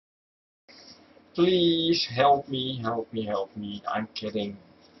Please help me, help me, help me. I'm getting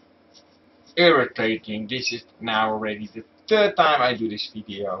irritating. This is now already the third time I do this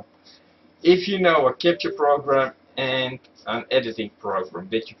video. If you know a capture program and an editing program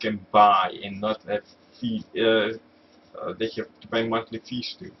that you can buy and not have fee, that you have to pay monthly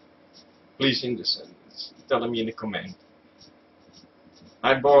fees to, please tell me in the comment.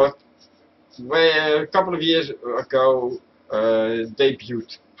 I bought a couple of years ago Debut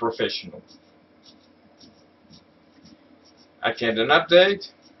Professional. I get an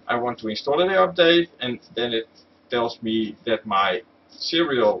update, I want to install the update, and then it tells me that my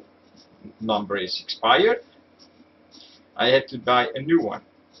serial number is expired. I had to buy a new one.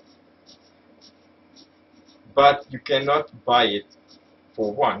 But you cannot buy it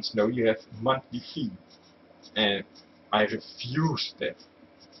for once. No, you have a monthly fee. And I refuse that.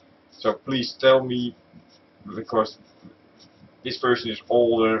 So please tell me, because this version is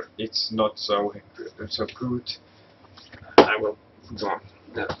older, it's not so good. I will put on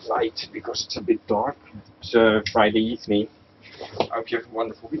the light because it's a bit dark. It's Friday evening. I hope you have a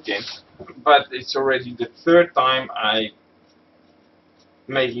wonderful weekend. But it's already the third time I'm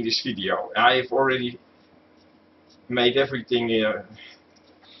making this video. I have already made everything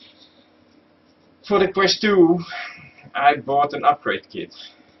for the Quest 2. I bought an upgrade kit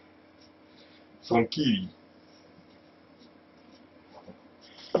from Kiwi.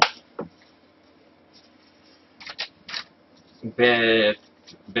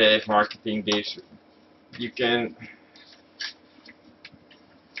 Bad marketing. This you can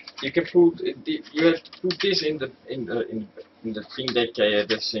put you have to put this in the thing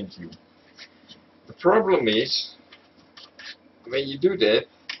they sent you. The problem is when you do that,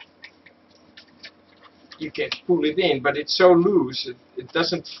 you can pull it in, but it's so loose it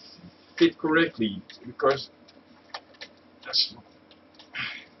doesn't fit correctly because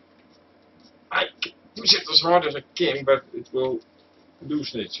I push it as hard as I can, but it will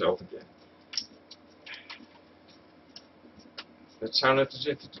loosen itself again. That sounded as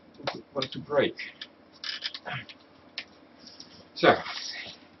if it wanted to break. So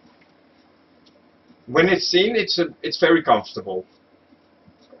when it's in, it's very comfortable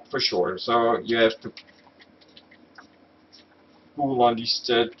for sure. So you have to pull on these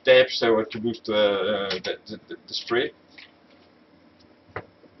tabs so to boost the strip.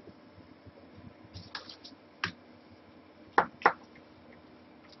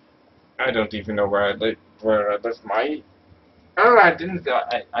 I don't even know where I left my. Oh, I didn't.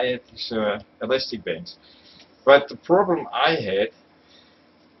 I had these elastic bands, but the problem I had,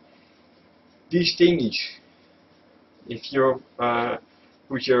 these thingies. If you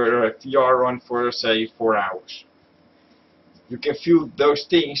put your VR on for say 4 hours, you can feel those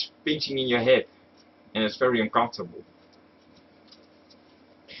things pinching in your head, and it's very uncomfortable.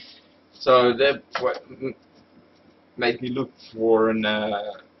 So that what made me look for an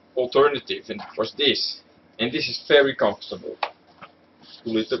alternative, and it was this. And this is very comfortable.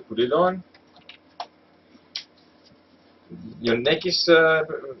 Pull it up, put it on. Your neck is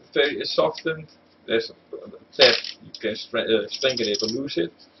very softened. There's a tab, you can strengthen it or lose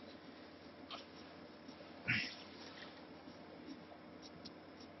it.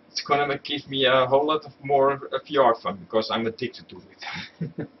 It's gonna give me a whole lot of more VR fun because I'm addicted to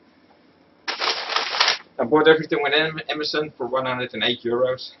it. I bought everything on Amazon for 108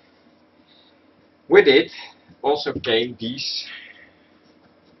 euros. With it also came these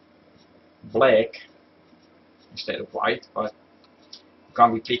black instead of white, but you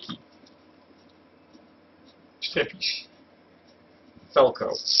can't be picky. Strippies.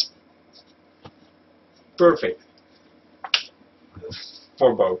 Velcro. Perfect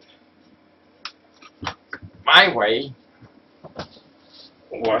for both. My way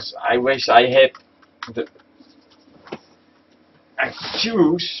was I wish I had I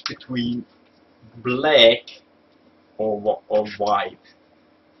choose between black or white,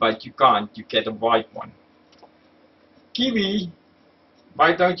 but you can't. You get a white one. Kiwi,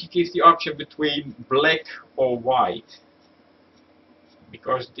 why don't you give the option between black or white?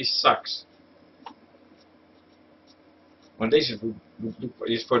 Because this sucks. Well, this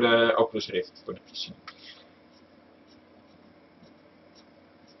is for the Oculus Rift, for the PC.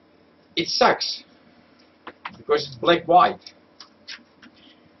 It sucks because it's black-white.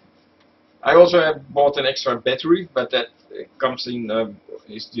 I also have bought an extra battery, but that comes in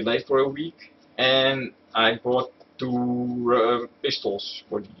is delayed for a week, and I bought 2 pistols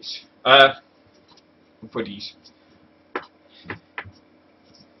for these.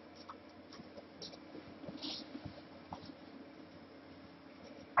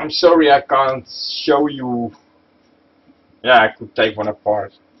 I'm sorry I can't show you. Yeah, I could take one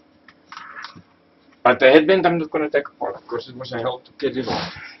apart. But the headband I'm not going to take apart because it was a help to get it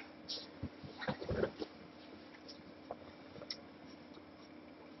on.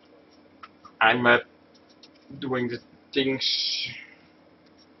 I'm doing the things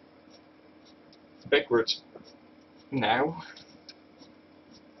backwards now.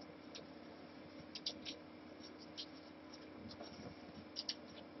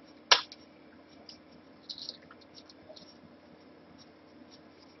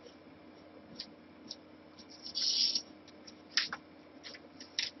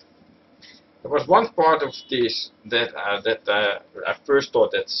 There was one part of this that I first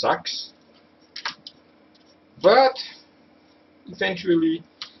thought that sucks, but eventually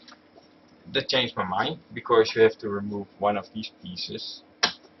that changed my mind because you have to remove one of these pieces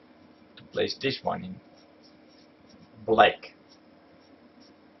to place this one in black.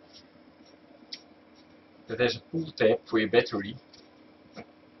 That has a pull tab for your battery.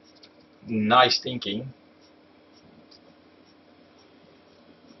 Nice thinking.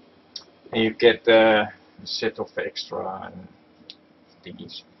 And you get a set of extra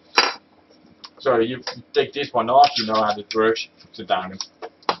thingies. So you take this one off, you know how it works, you put it down and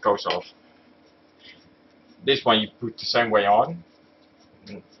it goes off. This one you put the same way on,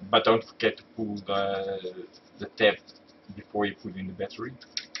 but don't forget to pull the tab before you put in the battery.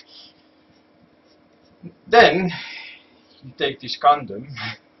 Then you take this condom,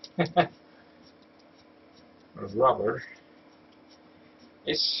 rubber.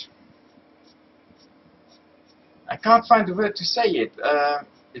 I can't find the word to say it.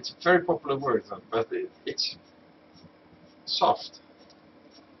 It's a very popular word, but it's soft.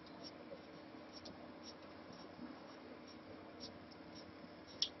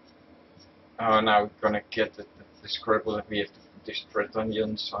 Oh, now we're gonna get the scribble that we have to put this thread on the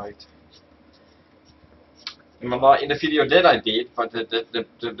inside. In the video that I did, but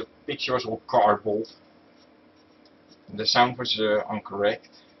the picture was all garbled. The sound was incorrect.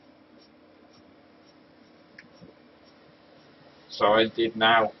 So I did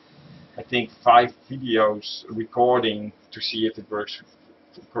now, I think, 5 videos recording to see if it works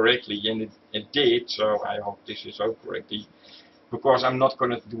correctly, and it did, so I hope this is all correctly. Because I'm not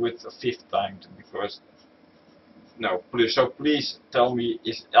going to do it a 5th time, because no, please. So please tell me.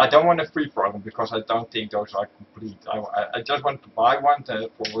 I don't want a free program because I don't think those are complete. I just want to buy one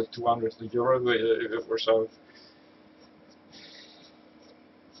for 200 euro or so.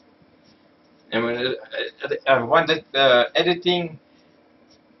 And when I wanted editing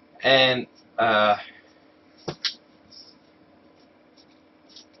and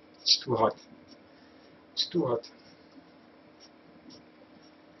it's too hot. It's too hot.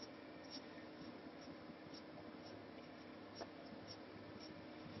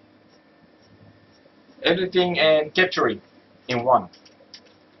 Editing and capturing in one.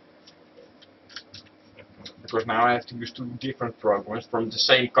 Because now I have to use 2 different programs from the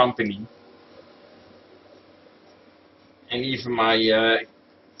same company. And even my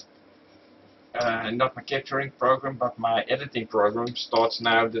not my capturing program, but my editing program starts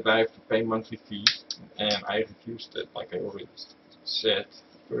now that I have to pay monthly fees, and I refused it, like I already said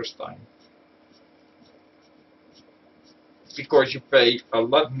first time, because you pay a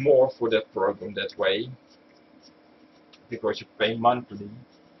lot more for that program that way, because you pay monthly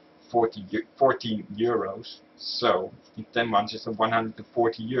 14 euros, so in 10 months it's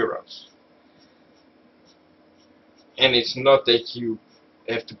 140 euros. And it's not that you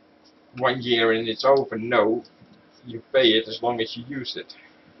have to 1 year and it's over, no, you pay it as long as you use it.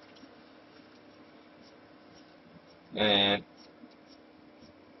 And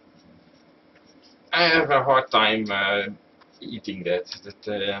I have a hard time eating that.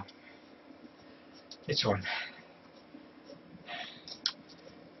 It's one.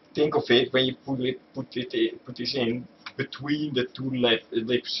 Think of it when you put this in between the 2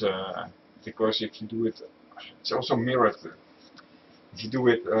 lips, because if you do it, it's also mirrored. If you do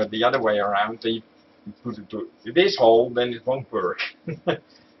it the other way around, then you put it to this hole, then it won't work.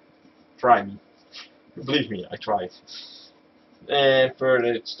 Try me. Believe me, I tried. And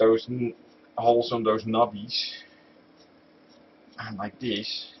further, it's those holes on those knobbies, and like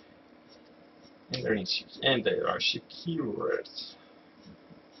this, and they are secured.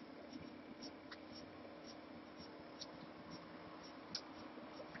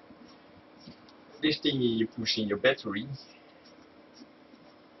 This thing you push in your battery.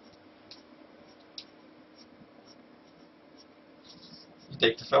 You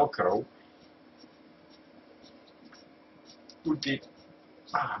take the Velcro, put it,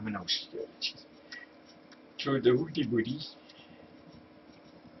 my nose, through the hoodie woody,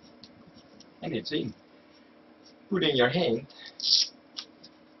 and it's in. Put in your hand,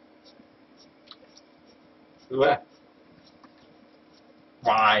 Well,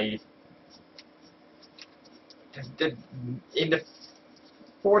 why? In the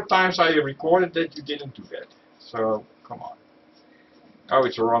 4 times I recorded that, you didn't do that. So come on. Oh,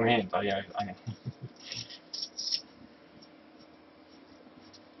 it's the wrong hand.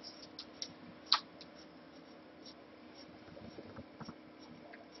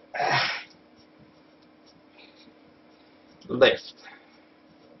 Left.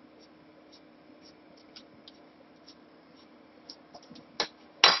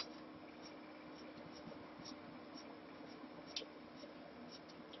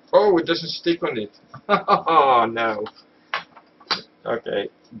 Oh, it doesn't stick on it. Oh no. Okay,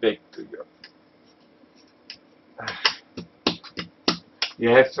 back to you. You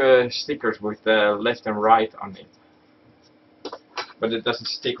have stickers with left and right on it, but it doesn't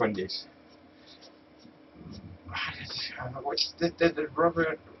stick on this. What's the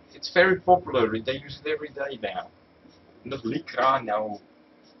rubber? It's very popular. They use it every day now. Not Lycra, no.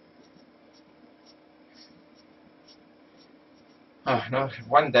 No,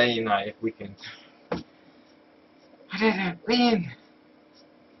 one day in a weekend. What did I win?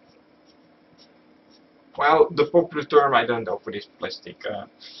 Well, the popular term I don't know for this plastic.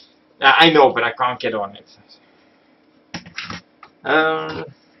 I know, but I can't get on it. Oh,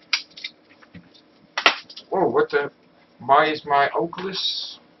 what the? Why is my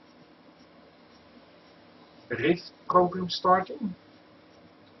Oculus Rift program starting?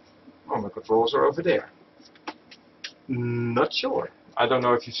 Oh, my controls are over there. Not sure. I don't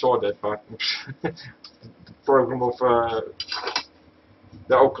know if you saw that, but the program of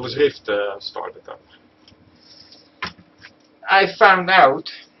the Oculus Rift started up. I found out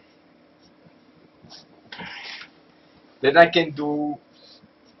that I can do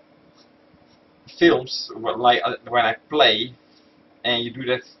films like when I play, and you do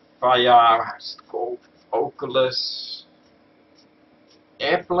that via what's it called, Oculus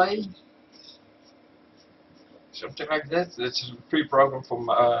AirPlay, something like that. It's a free program from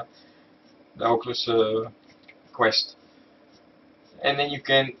the Oculus Quest, and then you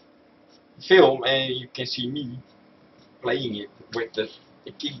can film and you can see me playing it with the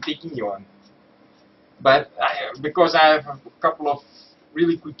keep taking you on. But because I have a couple of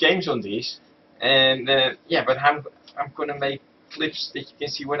really good games on this, and yeah, but I'm gonna make clips that you can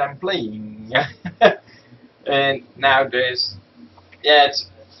see what I'm playing. And now there's it's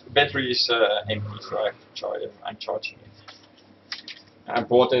battery is empty, so I'm charging it. I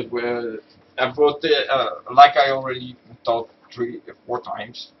bought it with I bought it like I already told 3 or 4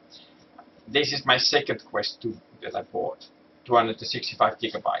 times. This is my second Quest 2 that I bought, 265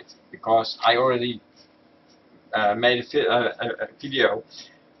 gigabytes, because I already made a video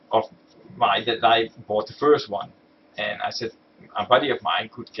of mine that I bought the first one, and I said a buddy of mine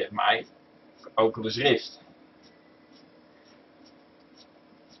could get my Oculus Rift.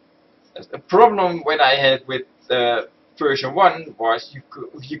 The problem what I had with version 1 was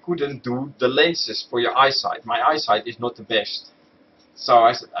you couldn't do the lenses for your eyesight. My eyesight is not the best, so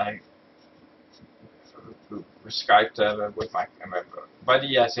I Skyped with my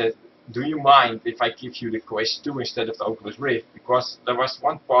buddy. I said, do you mind if I give you the Quest 2 instead of the Oculus Rift? Because there was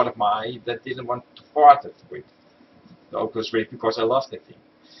one part of my that didn't want to part it with the Oculus Rift because I loved that thing.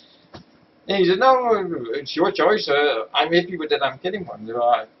 And he said, no, it's your choice. I'm happy with that. I'm getting one.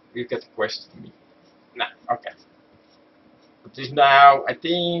 You get the Quest to me. Nah, okay. It is now, I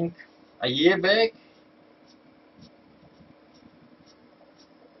think, a year back.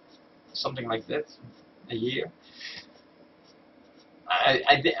 Something like that. A year.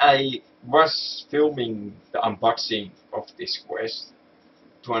 I was filming the unboxing of this Quest,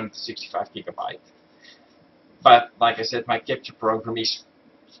 265 gigabyte. But like I said, my capture program is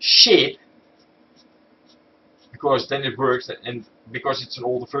shit, because then it works, and because it's an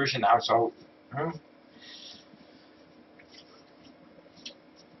older version now, so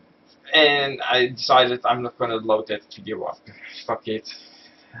and I decided I'm not gonna load that video up. Fuck it,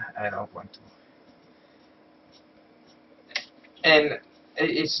 I don't want to. And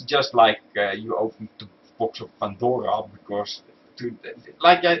it's just like you open the box of Pandora, because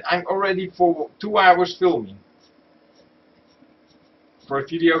I'm already for 2 hours filming for a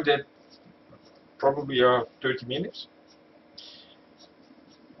video that probably 30 minutes.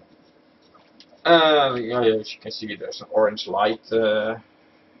 Yeah, as you can see, there's an orange light over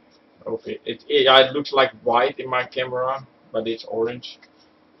it. Yeah, it looks like white in my camera, but it's orange.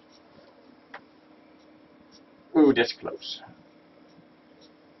 Ooh, that's close.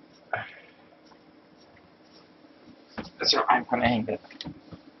 So I'm gonna hang that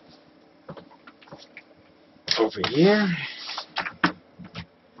over here.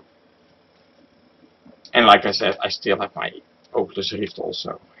 And like I said, I still have my Oculus Rift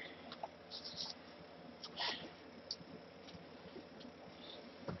also.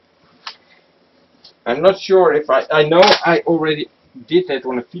 I'm not sure if I know I already did that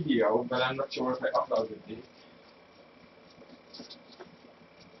on a video, but I'm not sure if I uploaded it.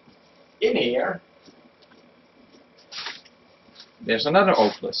 In here, there's another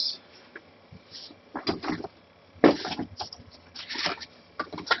Oculus.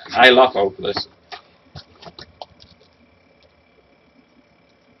 I love Oculus.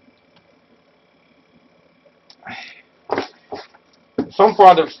 Some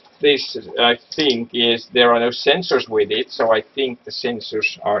part of this, I think, is there are no sensors with it, so I think the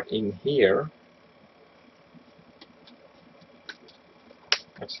sensors are in here.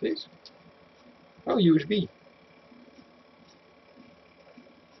 What's this? Oh, USB.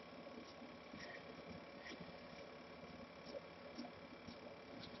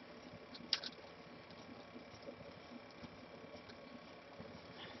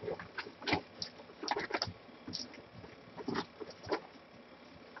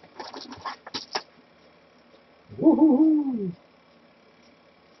 Woohoo!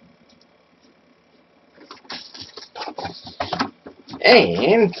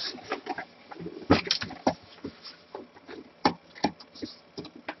 And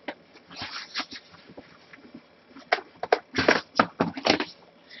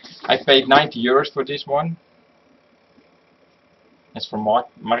I paid 90 euros for this one. It's from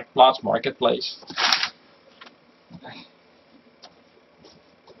Marketplace.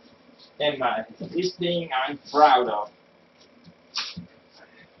 And this thing I'm proud of.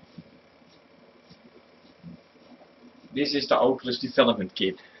 This is the Oculus development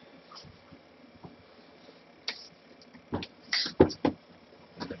kit.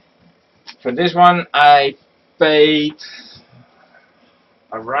 For this one I paid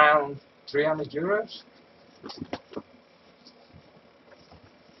around 300 euros.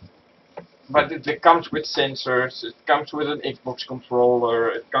 But it comes with sensors, it comes with an Xbox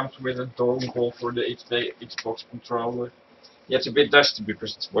controller, it comes with a dongle for the Xbox controller. Yeah, it's a bit dusty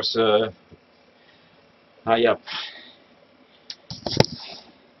because it was high up.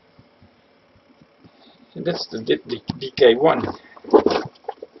 And that's the DK1.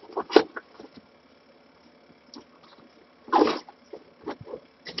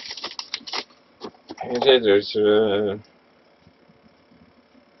 And then there's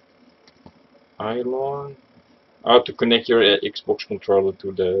nylon. How to connect your Xbox controller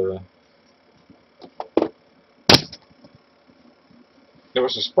to the... There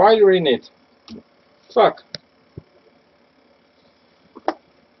was a spider in it. Fuck.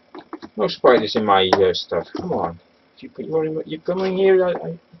 No spiders in my stuff. Come on. You come in here,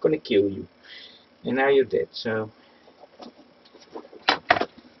 I'm gonna kill you. And now you're dead, so...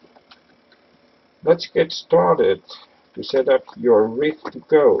 Let's get started to set up your Rift to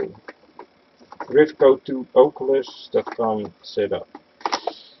go. Rift go to oculus.com setup.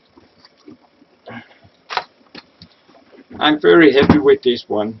 I'm very happy with this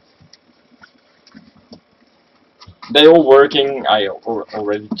one. They're all working. I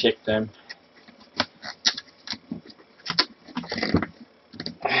already checked them.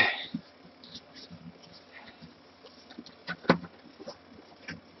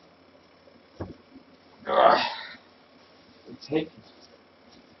 It's heavy.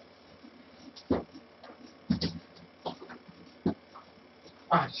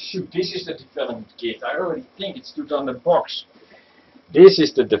 Ah, shoot, this is the development kit. I already think it's stood on the box. This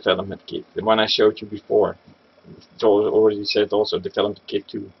is the development kit, the one I showed you before. It already said also development kit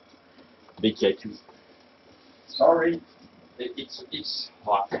 2, BK2. Sorry, it's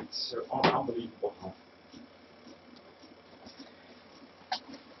hot. It's unbelievable hot.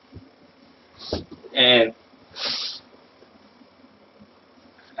 And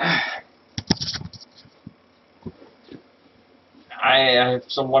I have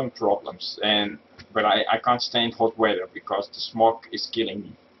some lung problems, but I can't stand hot weather because the smog is killing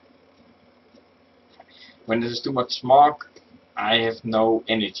me. When there's too much smog, I have no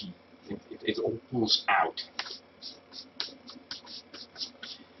energy. It all pulls out.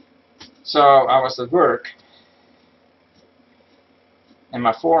 So I was at work, and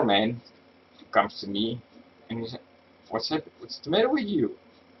my foreman comes to me, and he said, "What's the matter with you?"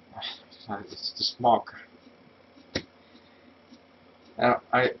 It's the smog.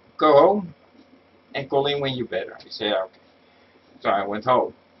 I go home and call in when you're better. He said, okay. So I went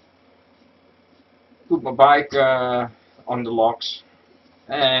home, put my bike on the locks,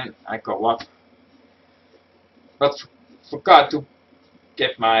 and I go up. But forgot to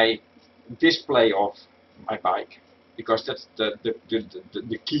get my display off my bike, because that's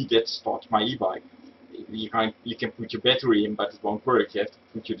the key that starts my e-bike. you can put your battery in, but it won't work. You have to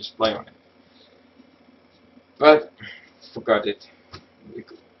put your display on it. But forgot it,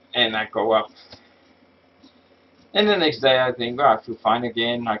 and I go up. And the next day I think, oh, I feel fine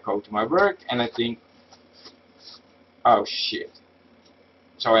again. I go to my work and I think, oh shit.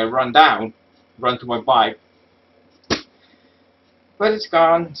 So I run to my bike, but it's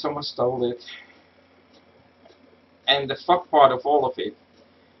gone. Someone stole it. And the fuck part of all of it,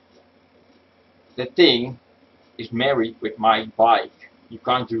 the thing is married with my bike. You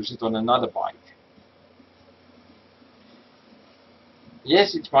can't use it on another bike.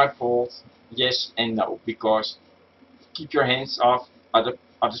 Yes, it's my fault. Yes and no, because keep your hands off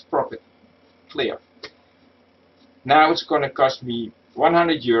others' property. Clear. Now it's gonna cost me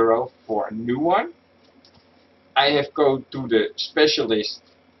 €100 for a new one. I have to go to the specialist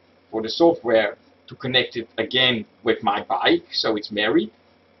for the software to connect it again with my bike, so it's married.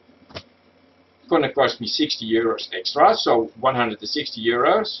 It's gonna cost me €60 extra, so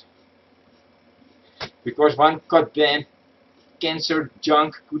 €160. Because one goddamn cancer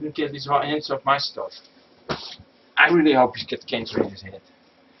junk couldn't get his hands off my stuff. I really hope he gets cancer in his head.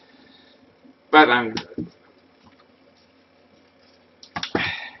 But I'm...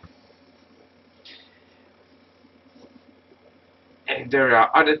 And there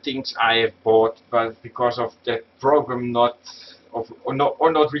are other things I have bought, but because of that program not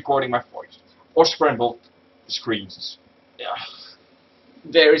recording my voice, or scrambled screens. Yeah.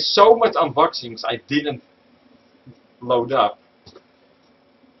 There is so much unboxings I didn't load up.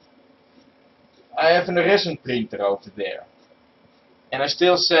 I have an resin printer over there, and I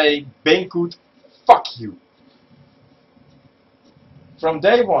still say, Bankoot, fuck you. From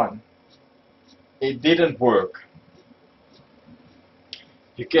day one, it didn't work.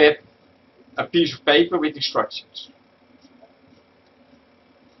 You get a piece of paper with instructions.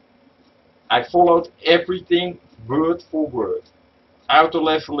 I followed everything word for word, auto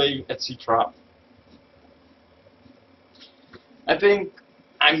leveling, etc. I think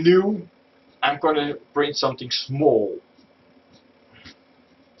I'm new. I'm gonna print something small.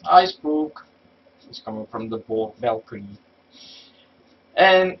 Ice book. It's coming from the balcony.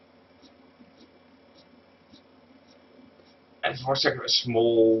 And it was like a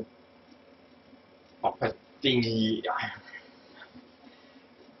small puppet thingy.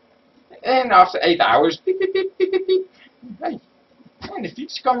 And after 8 hours, beep, beep, beep, beep, beep, beep. Hey, and the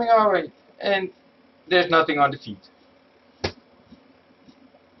feed's coming our way. And there's nothing on the feed.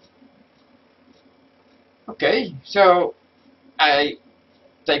 Okay, so I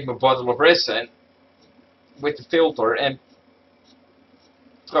take my bottle of resin with the filter and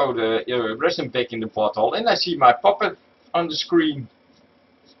throw the resin back in the bottle, and I see my puppet on the screen.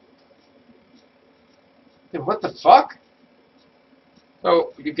 What the fuck?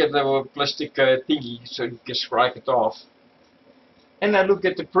 So you get the plastic thingy so you can scrape it off. And I look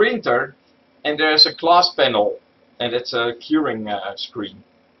at the printer and there's a glass panel and it's a curing screen.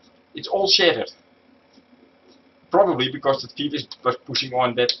 It's all shattered. Probably because the feed was pushing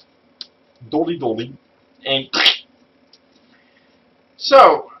on that dolly and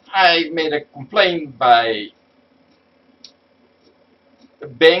so I made a complaint by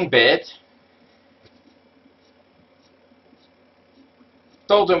Bang Bad,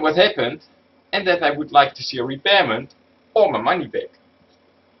 told them what happened and that I would like to see a repairment or my money back.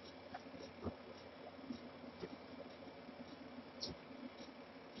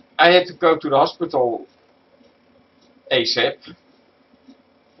 I had to go to the hospital ASAP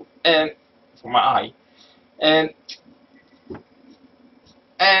and for my eye, and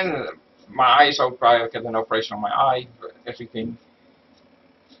my eye is open. I get an operation on my eye, everything.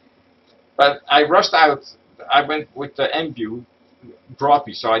 But I rushed out. I went with the Ambu, brought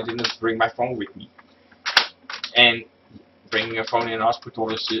me, so I didn't bring my phone with me. And bringing a phone in the hospital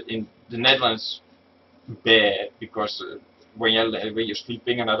is in the Netherlands bad because when you're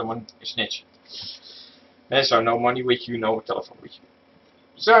sleeping, another one is snatched. So no money with you, no telephone with you.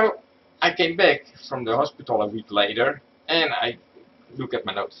 So I came back from the hospital a week later, and I look at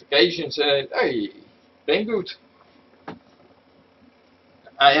my notifications and hey, thank good.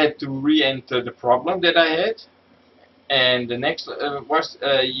 I had to re-enter the problem that I had, and the next was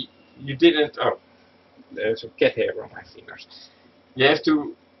you didn't. Oh, there's a cat hair on my fingers. You have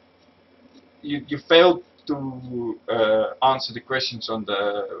to. You failed to answer the questions on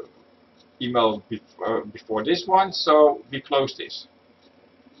the email before this one, so we close this.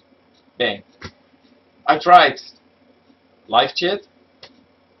 Bang. I tried live chat,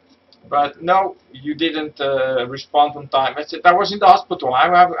 but no, you didn't respond on time. I said I was in the hospital.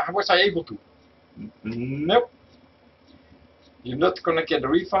 How was I able to? Nope. You're not gonna get a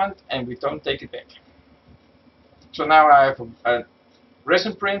refund, and we don't take it back. So now I have a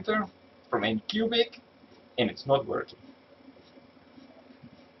resin printer from any cubic, and it's not working.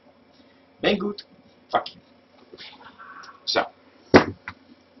 Then good, fuck you. So.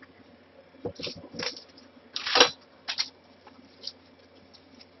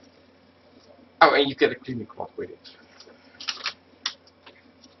 Oh, and you get a cleaning cloth with it.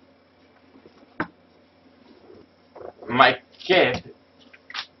 My cat.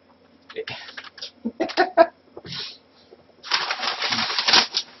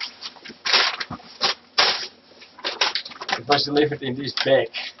 It was delivered in this bag.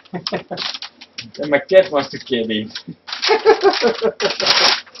 And my cat wants to get in.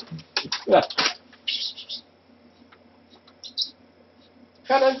 Yeah.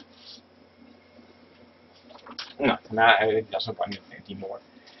 Got it. No, it doesn't want it anymore.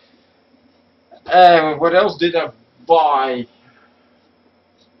 What else did I buy?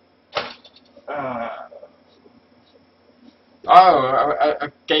 I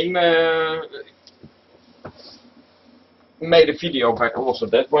came made a video, but also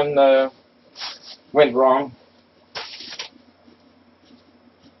that one went wrong.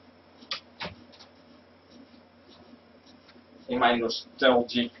 In my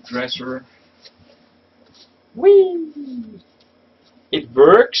nostalgic dresser. Whee! It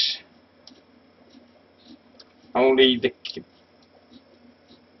works. Only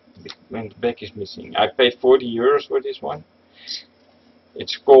when the back is missing. I paid 40 euros for this one.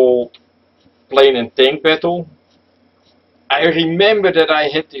 It's called Plane and Tank Battle. I remember that I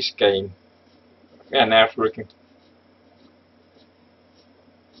had this game. Yeah, now it's working.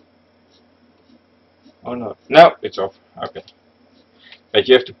 Oh no. No, it's off. Okay. But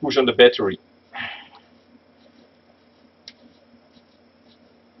you have to push on the battery.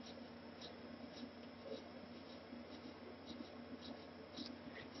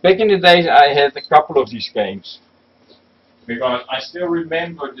 Back in the days I had a couple of these games. Because I still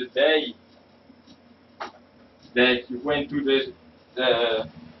remember the day that you went to the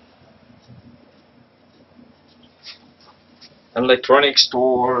electronics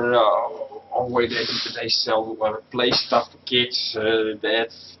store, or where they sell play stuff for kids. They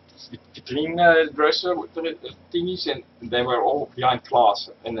had vitrine dresser with the thingies, and they were all behind class.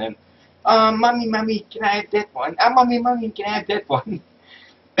 And then, mommy, can I have that one? Mommy, can I have that one?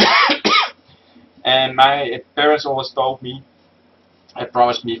 And my parents always told me,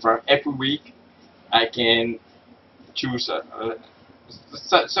 promised me for every week I can choose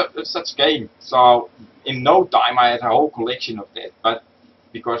such game. So in no time I had a whole collection of that. But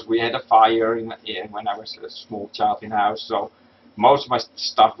because we had a fire when I was a small child in the house, so most of my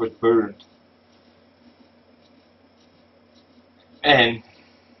stuff was burned. And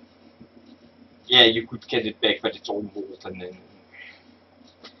yeah, you could get it back, but it's all molten. And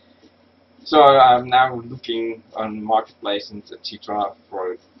so I'm now looking on Marketplace and etc.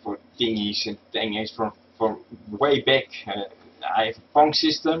 for thingies and things from way back. I have a Pong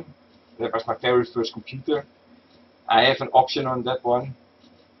system. That was my very first computer. I have an option on that one,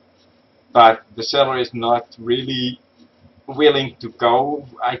 but the seller is not really willing to go,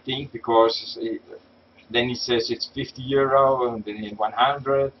 I think, because then he says it's 50 euro and then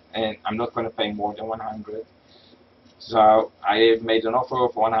 100, and I'm not going to pay more than 100. So I have made an offer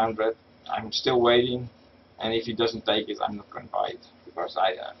of 100. I'm still waiting, and if he doesn't take it, I'm not going to buy it, because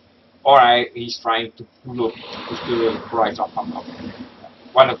he's trying to push the price up.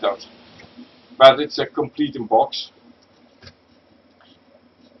 One of those. But it's a complete in box.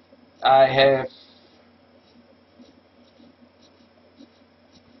 I have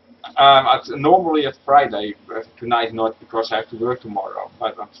normally at Friday, tonight not, because I have to work tomorrow,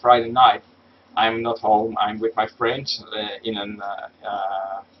 but on Friday night I'm not home. I'm with my friends in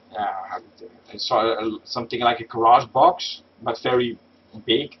something like a garage box, but very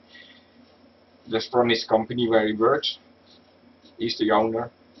big. That's from his company where he works. He's the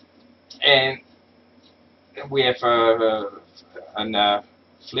owner, and we have a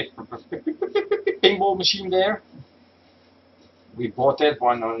flip pinball machine there. We bought that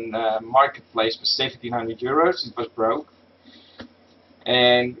one on Marketplace for 1,700 euros. It was broke,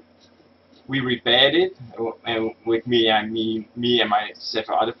 and we repaired it. And with me and my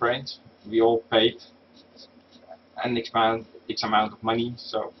 7 other friends, we all paid an X amount of money.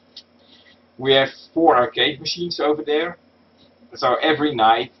 So we have 4 arcade machines over there. So every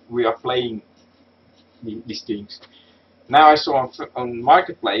night we are playing these things. Now I saw on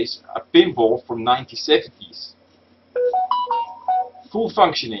Marketplace a pinball from 1970s. Full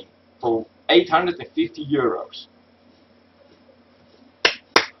functioning for 850 euros.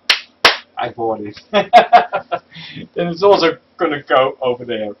 I bought it. And it's also gonna go over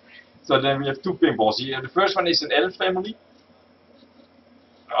there. So then we have two pinballs here. The first one is an L family.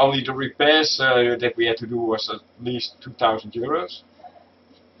 Only the repairs that we had to do was at least 2,000 euros.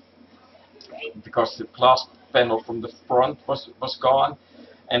 Because the glass panel from the front was gone,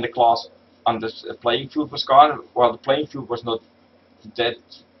 and the glass on the playing field was gone. Well, the playing field was not that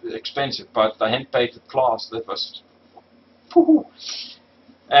expensive, but the hand-painted glass, that was... Woohoo.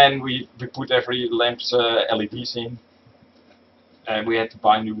 And we put every lamp's LEDs in, and we had to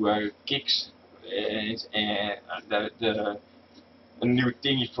buy new kicks, and a new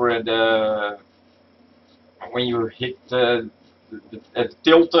thingy for the when you hit the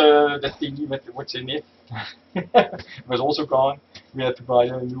tilt, that thingy with what's in it was also gone. We had to buy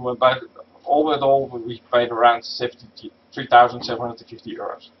a new one, but all in all we paid around 3,750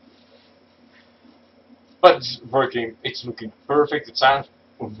 euros. But it's working, it's looking perfect, it sounds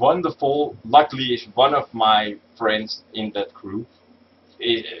wonderful. Luckily, it's one of my friends in that group.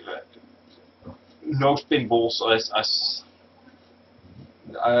 Knows pinballs as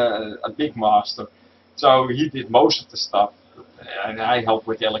a big master. So he did most of the stuff, and I helped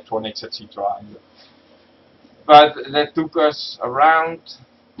with the electronics, etc. But that took us around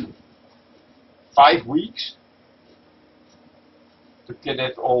 5 weeks to get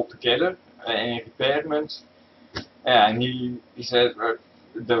it all together and repairments. And he said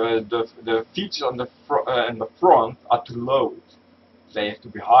the feet on the front are too low. They have to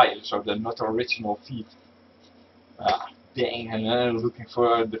be higher, so they're not original feet. Dang, and then looking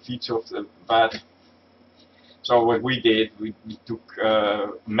for the feet of the bad. So what we did, we took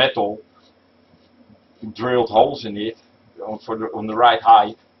metal, drilled holes in it on the right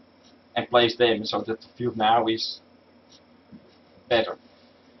height, and placed them so that the field now is better.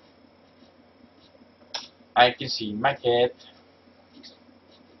 I can see my cat.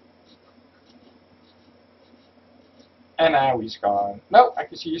 And now he's gone. No, I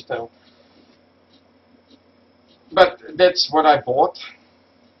can see his tail. But that's what I bought.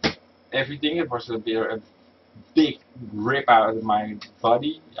 Everything. It was a big rip out of my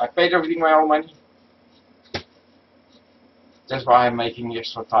body. I paid everything my own money. That's why I'm making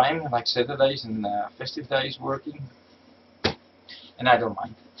extra time, like Saturdays and festive days working. And I don't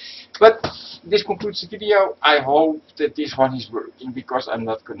mind. But this concludes the video. I hope that this one is working, because I'm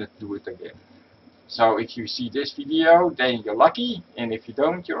not gonna do it again. So if you see this video, then you're lucky, and if you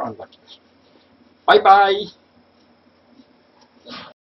don't, you're unlucky. Bye bye!